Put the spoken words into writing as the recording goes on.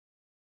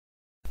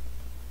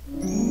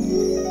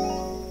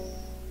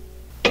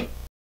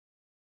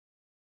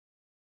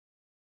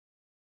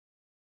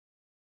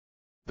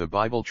The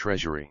Bible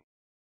Treasury.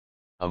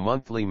 A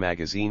monthly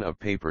magazine of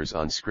papers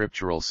on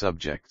scriptural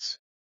subjects.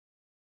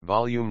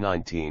 Volume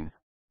 19,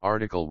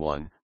 Article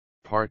 1,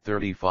 Part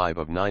 35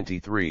 of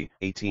 93,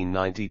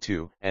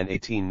 1892 and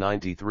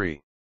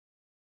 1893.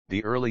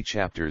 The Early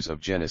Chapters of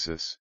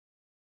Genesis.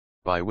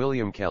 By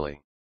William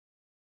Kelly.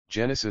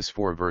 Genesis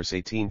 4 verse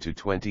 18 to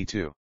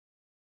 22.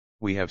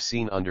 We have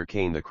seen under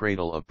Cain the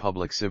cradle of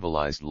public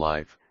civilized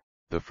life,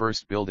 the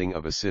first building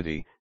of a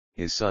city,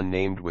 his son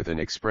named with an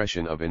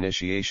expression of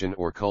initiation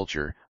or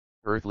culture,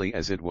 earthly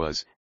as it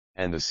was,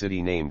 and the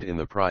city named in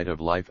the pride of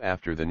life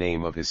after the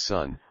name of his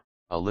son,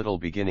 a little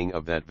beginning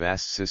of that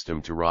vast system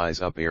to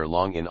rise up ere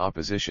long in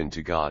opposition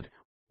to God,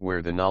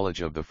 where the knowledge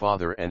of the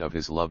Father and of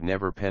his love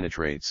never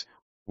penetrates,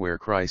 where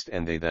Christ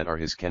and they that are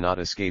his cannot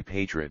escape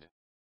hatred.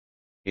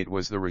 It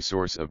was the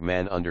resource of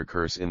man under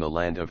curse in the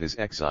land of his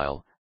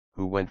exile,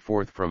 who went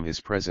forth from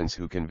his presence,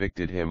 who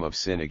convicted him of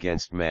sin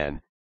against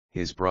man,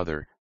 his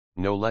brother,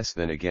 no less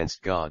than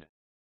against God.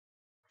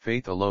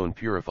 Faith alone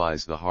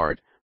purifies the heart,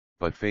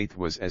 but faith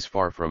was as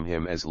far from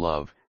him as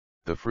love,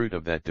 the fruit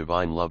of that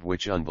divine love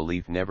which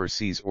unbelief never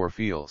sees or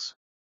feels.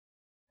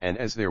 And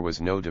as there was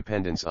no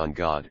dependence on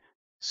God,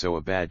 so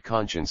a bad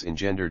conscience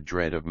engendered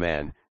dread of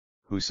man,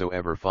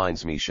 whosoever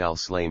finds me shall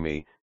slay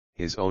me,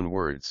 his own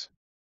words.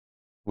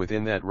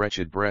 Within that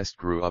wretched breast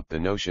grew up the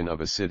notion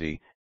of a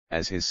city,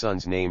 as his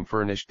son's name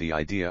furnished the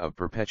idea of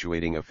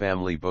perpetuating a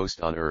family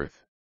boast on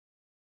earth.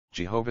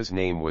 Jehovah's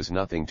name was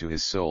nothing to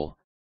his soul,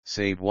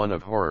 save one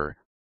of horror,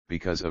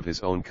 because of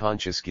his own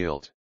conscious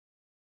guilt.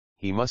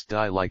 He must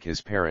die like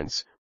his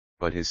parents,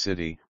 but his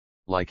city,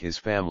 like his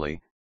family,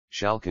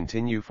 shall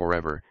continue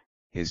forever,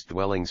 his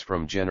dwellings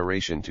from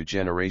generation to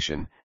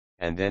generation,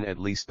 and then at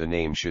least the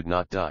name should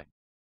not die.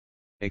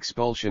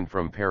 Expulsion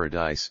from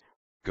paradise,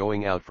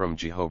 going out from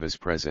Jehovah's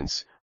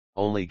presence,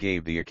 only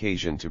gave the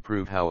occasion to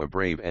prove how a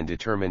brave and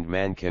determined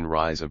man can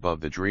rise above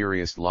the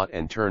dreariest lot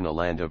and turn a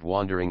land of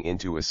wandering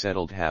into a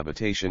settled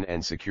habitation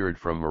and secured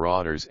from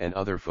marauders and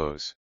other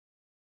foes.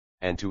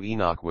 And to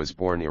Enoch was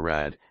born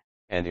Irad,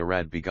 and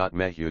Irad begot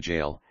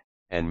Mehujael,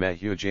 and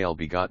Mehujael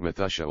begot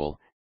Methushael,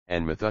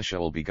 and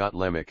Methushael begot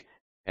Lamech,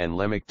 and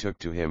Lamech took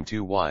to him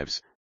 2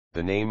 wives,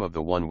 the name of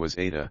the one was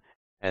Ada,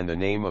 and the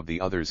name of the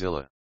other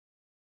Zillah.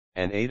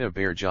 And Ada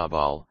bare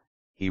Jabal,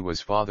 he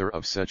was father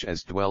of such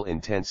as dwell in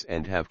tents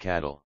and have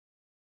cattle.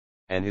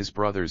 And his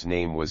brother's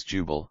name was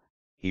Jubal,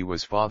 he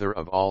was father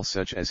of all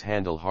such as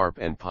handle harp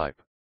and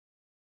pipe.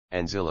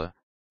 And Zillah,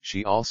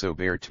 she also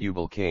bare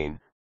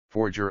Tubal-Cain,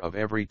 forger of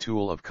every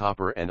tool of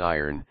copper and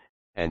iron,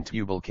 and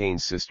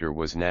Tubal-Cain's sister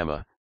was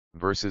Naamah,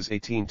 verses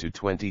 18 to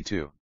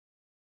 22.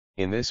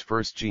 In this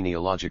first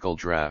genealogical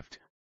draft,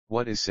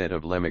 what is said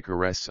of Lamech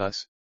arrests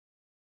us.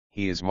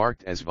 He is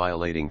marked as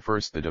violating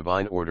first the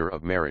divine order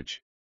of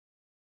marriage.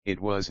 It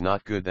was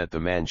not good that the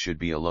man should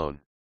be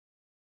alone.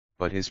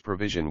 But his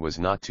provision was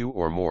not 2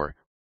 or more,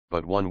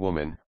 but 1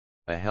 woman,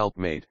 a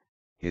helpmate,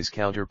 his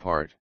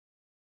counterpart.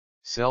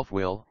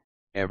 Self-will,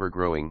 ever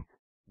growing,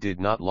 did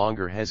not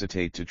longer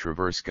hesitate to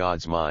traverse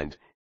God's mind,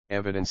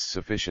 evidence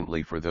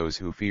sufficiently for those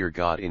who fear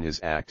God in his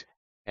act,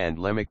 and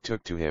Lamech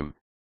took to him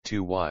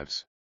 2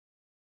 wives.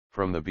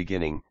 From the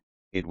beginning,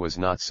 it was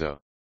not so.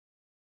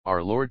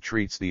 Our Lord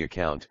treats the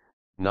account,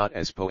 not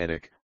as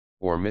poetic,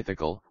 or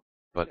mythical,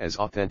 but as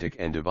authentic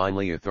and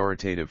divinely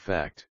authoritative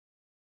fact.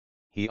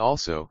 He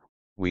also,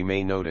 we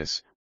may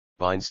notice,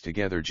 binds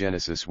together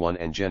Genesis 1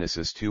 and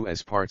Genesis 2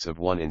 as parts of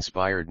one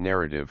inspired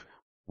narrative,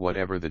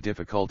 whatever the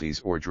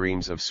difficulties or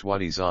dreams of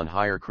soi-disant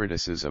higher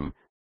criticism,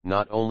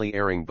 not only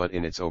erring but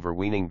in its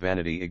overweening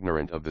vanity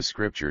ignorant of the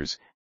Scriptures,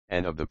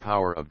 and of the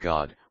power of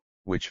God,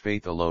 which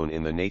faith alone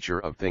in the nature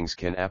of things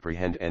can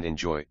apprehend and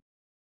enjoy.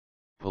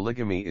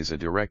 Polygamy is a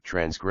direct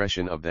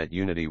transgression of that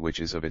unity which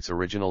is of its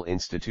original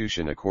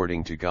institution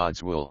according to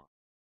God's will.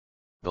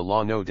 The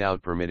law no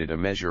doubt permitted a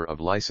measure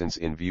of license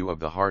in view of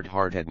the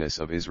hard-heartedness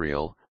of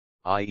Israel,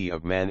 i.e.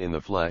 of man in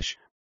the flesh,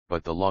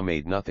 but the law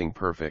made nothing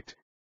perfect.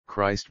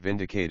 Christ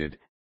vindicated,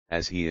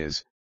 as he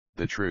is,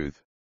 the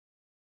truth.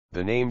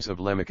 The names of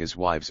Lamech's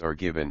wives are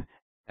given,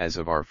 as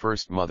of our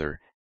first mother,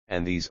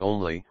 and these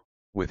only,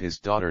 with his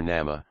daughter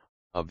Naamah,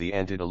 of the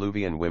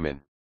antediluvian women.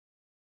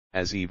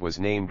 As Eve was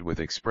named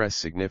with express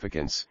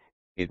significance,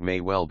 it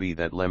may well be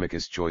that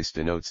Lamech's choice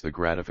denotes the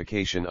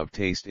gratification of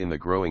taste in the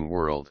growing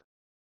world.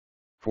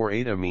 For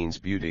Ada means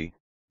beauty,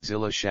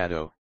 Zillah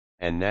shadow,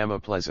 and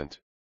Naamah pleasant.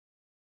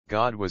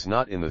 God was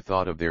not in the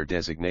thought of their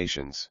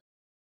designations.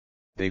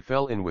 They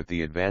fell in with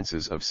the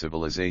advances of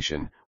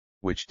civilization,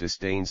 which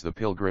disdains the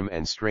pilgrim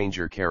and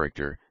stranger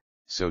character,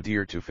 so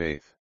dear to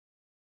faith.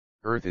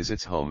 Earth is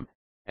its home,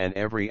 and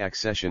every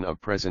accession of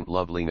present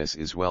loveliness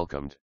is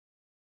welcomed.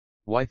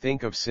 Why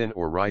think of sin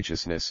or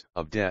righteousness,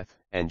 of death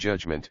and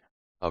judgment,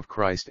 of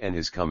Christ and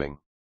his coming?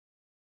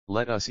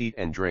 Let us eat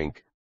and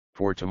drink,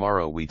 for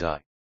tomorrow we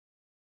die.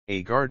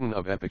 A garden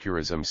of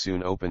Epicurism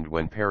soon opened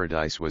when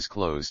paradise was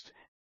closed,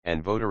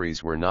 and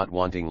votaries were not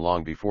wanting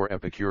long before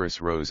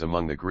Epicurus rose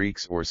among the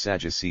Greeks or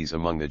Sadducees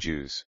among the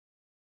Jews.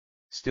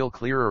 Still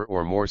clearer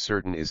or more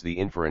certain is the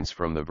inference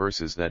from the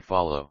verses that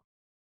follow.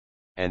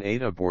 And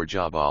Ada bore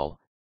Jabal,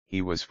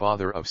 he was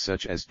father of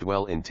such as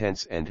dwell in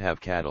tents and have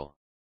cattle.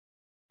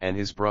 And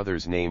his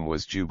brother's name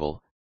was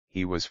Jubal,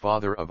 he was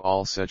father of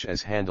all such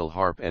as handle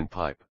harp and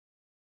pipe.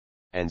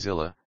 And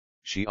Zillah,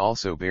 she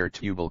also bare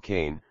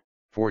Tubal-Cain,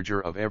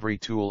 forger of every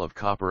tool of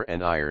copper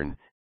and iron,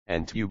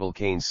 and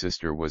Tubal-Cain's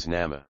sister was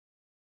Naamah.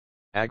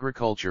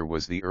 Agriculture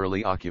was the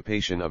early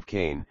occupation of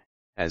Cain,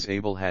 as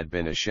Abel had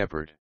been a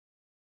shepherd.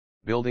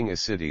 Building a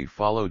city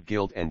followed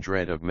guilt and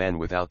dread of men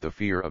without the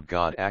fear of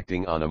God,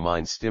 acting on a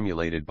mind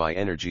stimulated by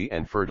energy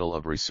and fertile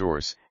of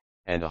resource,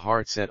 and a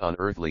heart set on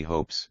earthly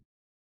hopes.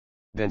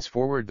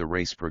 Thenceforward the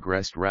race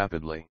progressed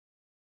rapidly.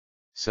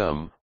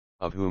 Some,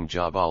 of whom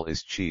Jabal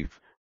is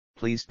chief,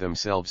 pleased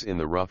themselves in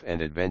the rough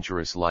and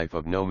adventurous life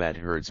of nomad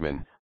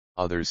herdsmen,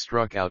 others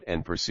struck out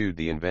and pursued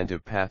the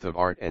inventive path of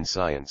art and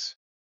science.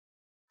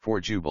 For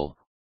Jubal,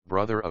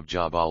 brother of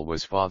Jabal,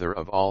 was father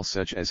of all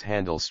such as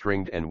handle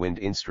stringed and wind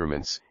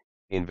instruments,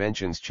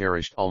 inventions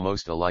cherished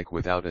almost alike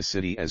without a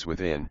city as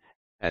within,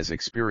 as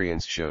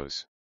experience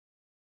shows.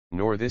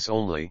 Nor this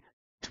only,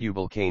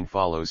 Tubal-Cain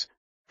follows,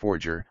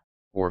 forger,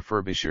 or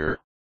furbisher,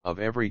 of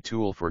every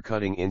tool for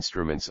cutting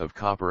instruments of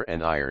copper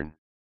and iron.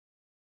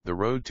 The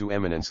road to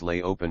eminence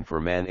lay open for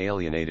man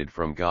alienated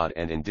from God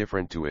and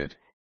indifferent to it,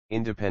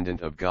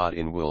 independent of God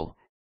in will,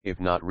 if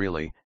not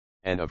really,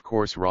 and of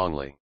course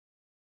wrongly.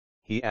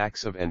 He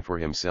acts of and for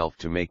himself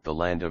to make the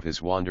land of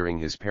his wandering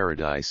his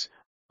paradise,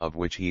 of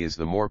which he is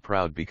the more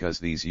proud because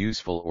these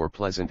useful or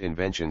pleasant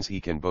inventions he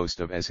can boast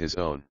of as his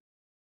own.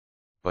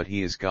 But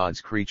he is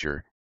God's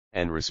creature,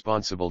 and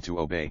responsible to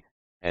obey,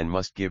 and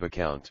must give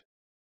account.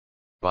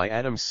 By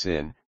Adam's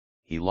sin,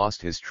 he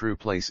lost his true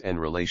place and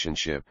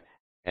relationship,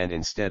 and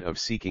instead of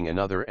seeking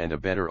another and a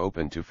better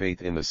open to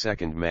faith in the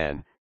second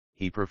man,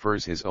 he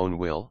prefers his own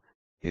will,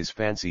 his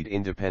fancied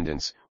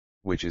independence,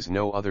 which is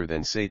no other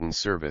than Satan's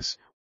service,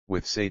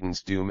 with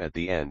Satan's doom at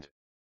the end.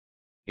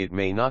 It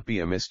may not be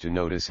amiss to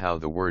notice how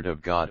the Word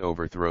of God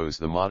overthrows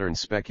the modern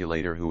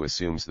speculator who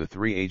assumes the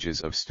three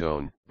ages of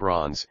stone,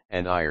 bronze,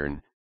 and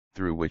iron,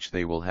 through which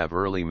they will have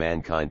early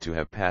mankind to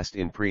have passed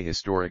in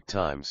prehistoric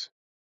times.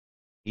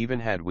 Even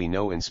had we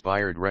no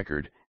inspired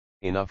record,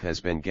 enough has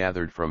been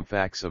gathered from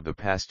facts of the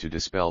past to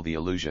dispel the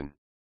illusion.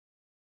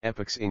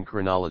 Epochs in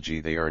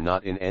chronology they are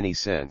not in any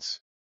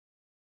sense.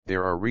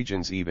 There are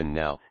regions even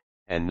now,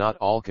 and not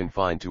all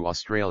confined to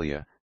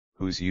Australia,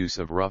 whose use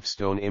of rough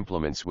stone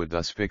implements would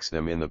thus fix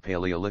them in the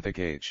Paleolithic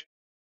age.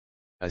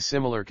 A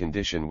similar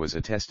condition was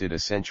attested a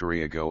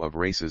century ago of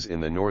races in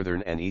the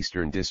northern and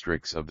eastern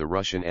districts of the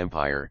Russian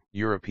Empire,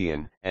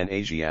 European and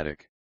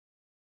Asiatic.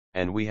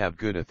 And we have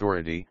good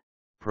authority,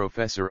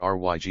 Professor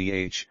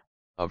Rygh,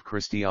 of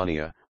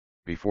Christiania,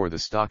 before the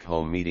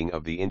Stockholm meeting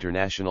of the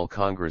International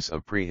Congress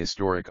of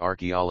Prehistoric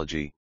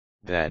Archaeology,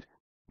 that,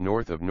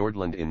 north of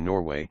Nordland in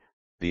Norway,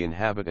 the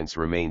inhabitants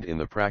remained in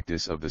the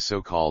practice of the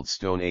so-called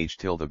Stone Age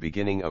till the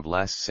beginning of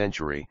last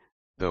century,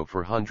 though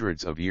for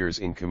hundreds of years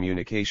in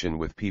communication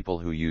with people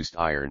who used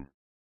iron.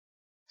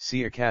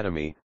 See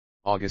Academy,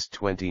 August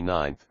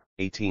 29,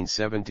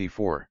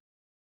 1874.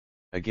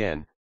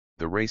 Again,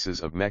 the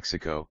races of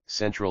Mexico,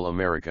 Central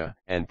America,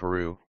 and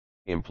Peru,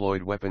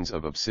 employed weapons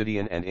of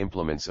obsidian and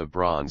implements of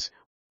bronze,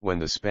 when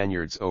the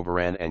Spaniards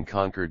overran and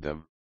conquered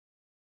them.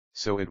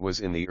 So it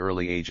was in the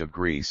early age of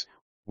Greece,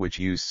 which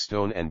used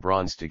stone and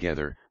bronze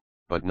together,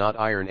 but not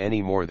iron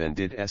any more than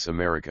did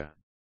America.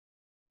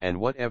 And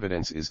what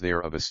evidence is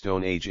there of a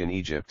Stone Age in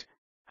Egypt,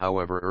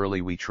 however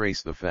early we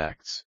trace the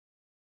facts?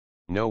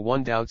 No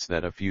one doubts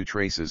that a few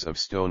traces of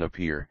stone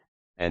appear,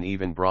 and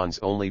even bronze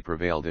only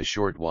prevailed a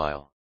short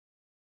while.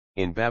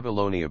 In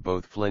Babylonia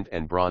both flint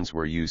and bronze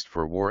were used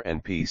for war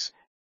and peace,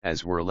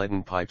 as were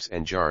leaden pipes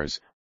and jars,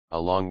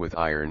 along with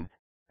iron,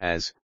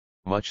 as,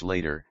 much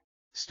later,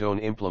 stone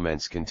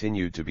implements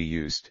continued to be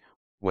used,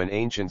 when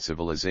ancient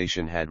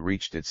civilization had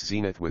reached its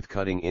zenith with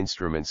cutting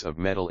instruments of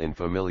metal in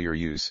familiar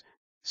use.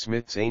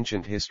 Smith's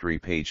Ancient History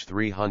page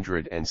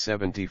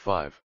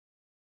 375.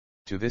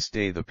 To this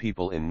day the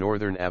people in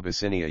northern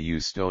Abyssinia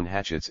use stone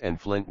hatchets and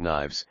flint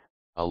knives,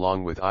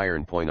 along with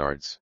iron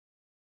poignards.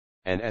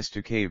 And as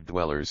to cave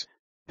dwellers,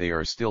 they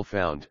are still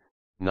found,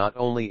 not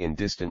only in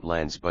distant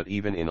lands but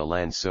even in a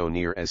land so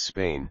near as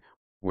Spain,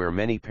 where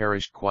many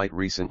perished quite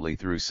recently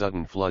through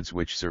sudden floods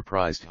which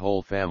surprised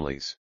whole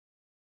families.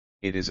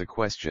 It is a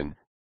question,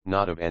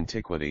 not of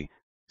antiquity,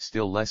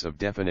 still less of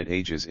definite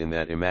ages in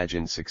that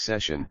imagined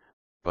succession,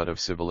 but of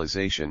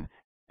civilization,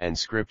 and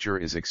Scripture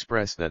is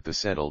express that the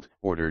settled,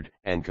 ordered,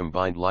 and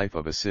combined life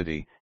of a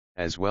city,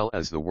 as well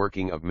as the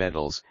working of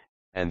metals,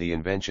 and the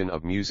invention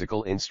of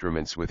musical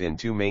instruments within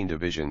two main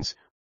divisions,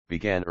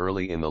 began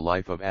early in the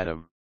life of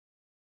Adam.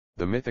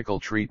 The mythical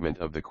treatment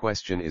of the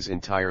question is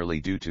entirely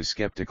due to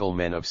skeptical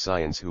men of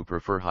science who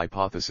prefer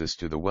hypothesis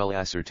to the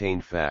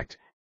well-ascertained fact,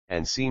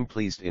 and seem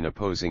pleased in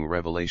opposing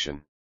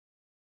revelation.